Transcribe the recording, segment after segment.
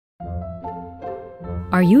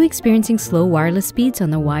Are you experiencing slow wireless speeds on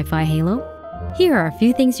the Wi-Fi Halo? Here are a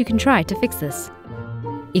few things you can try to fix this.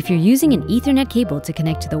 If you're using an Ethernet cable to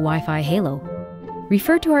connect to the Wi-Fi Halo,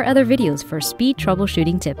 refer to our other videos for speed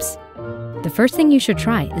troubleshooting tips. The first thing you should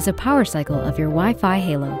try is a power cycle of your Wi-Fi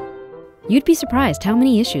Halo. You'd be surprised how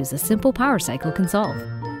many issues a simple power cycle can solve.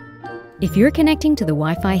 If you're connecting to the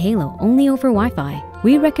Wi-Fi Halo only over Wi-Fi,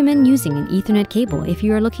 we recommend using an Ethernet cable if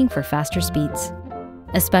you are looking for faster speeds,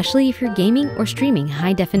 especially if you're gaming or streaming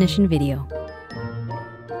high-definition video.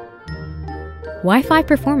 Wi-Fi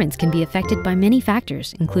performance can be affected by many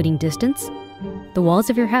factors, including distance, the walls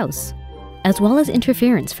of your house, as well as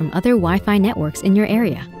interference from other Wi-Fi networks in your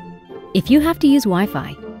area. If you have to use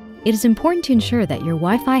Wi-Fi, it is important to ensure that your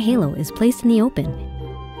Wi-Fi Halo is placed in the open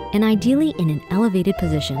and ideally in an elevated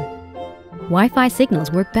position. Wi-Fi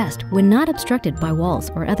signals work best when not obstructed by walls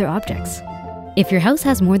or other objects. If your house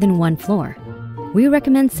has more than one floor, we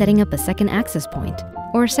recommend setting up a second access point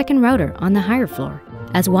or a second router on the higher floor,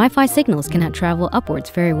 as Wi-Fi signals cannot travel upwards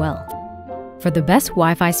very well. For the best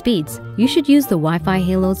Wi-Fi speeds, you should use the Wi-Fi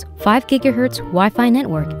Halo's 5 GHz Wi-Fi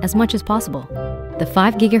network as much as possible. The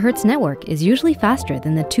 5 GHz network is usually faster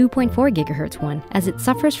than the 2.4 GHz one as it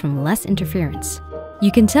suffers from less interference.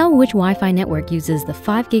 You can tell which Wi-Fi network uses the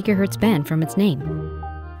 5 GHz band from its name,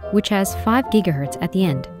 which has 5 GHz at the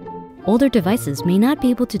end. Older devices may not be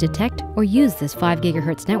able to detect or use this 5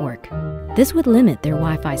 GHz network. This would limit their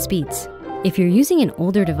Wi-Fi speeds. If you're using an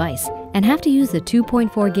older device and have to use the 2.4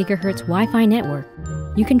 GHz Wi-Fi network,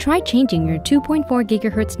 you can try changing your 2.4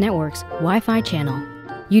 GHz network's Wi-Fi channel.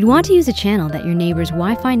 You'd want to use a channel that your neighbor's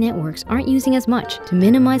Wi-Fi networks aren't using as much to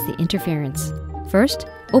minimize the interference. First,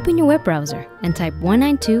 open your web browser and type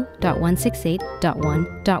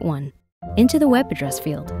 192.168.1.1 into the web address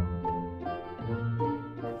field.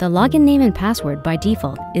 The login name and password by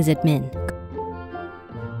default is admin.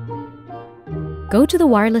 Go to the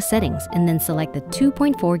wireless settings and then select the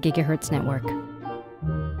 2.4 GHz network.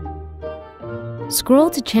 Scroll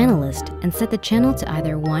to channel list and set the channel to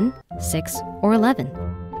either 1, 6, or 11,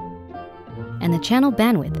 and the channel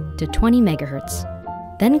bandwidth to 20 MHz.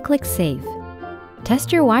 Then click Save.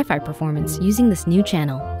 Test your Wi-Fi performance using this new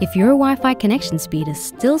channel. If your Wi-Fi connection speed is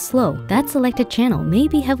still slow, that selected channel may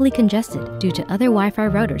be heavily congested due to other Wi-Fi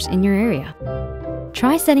routers in your area.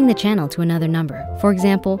 Try setting the channel to another number. For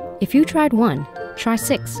example, if you tried 1, try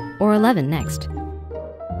 6 or 11 next.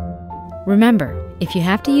 Remember, if you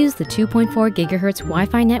have to use the 2.4 GHz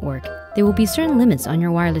Wi-Fi network, there will be certain limits on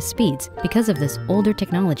your wireless speeds because of this older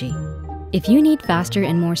technology. If you need faster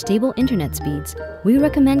and more stable internet speeds, we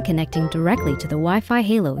recommend connecting directly to the Wi-Fi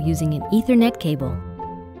Halo using an Ethernet cable.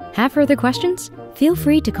 Have further questions? Feel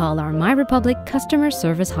free to call our MyRepublic customer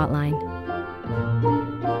service hotline.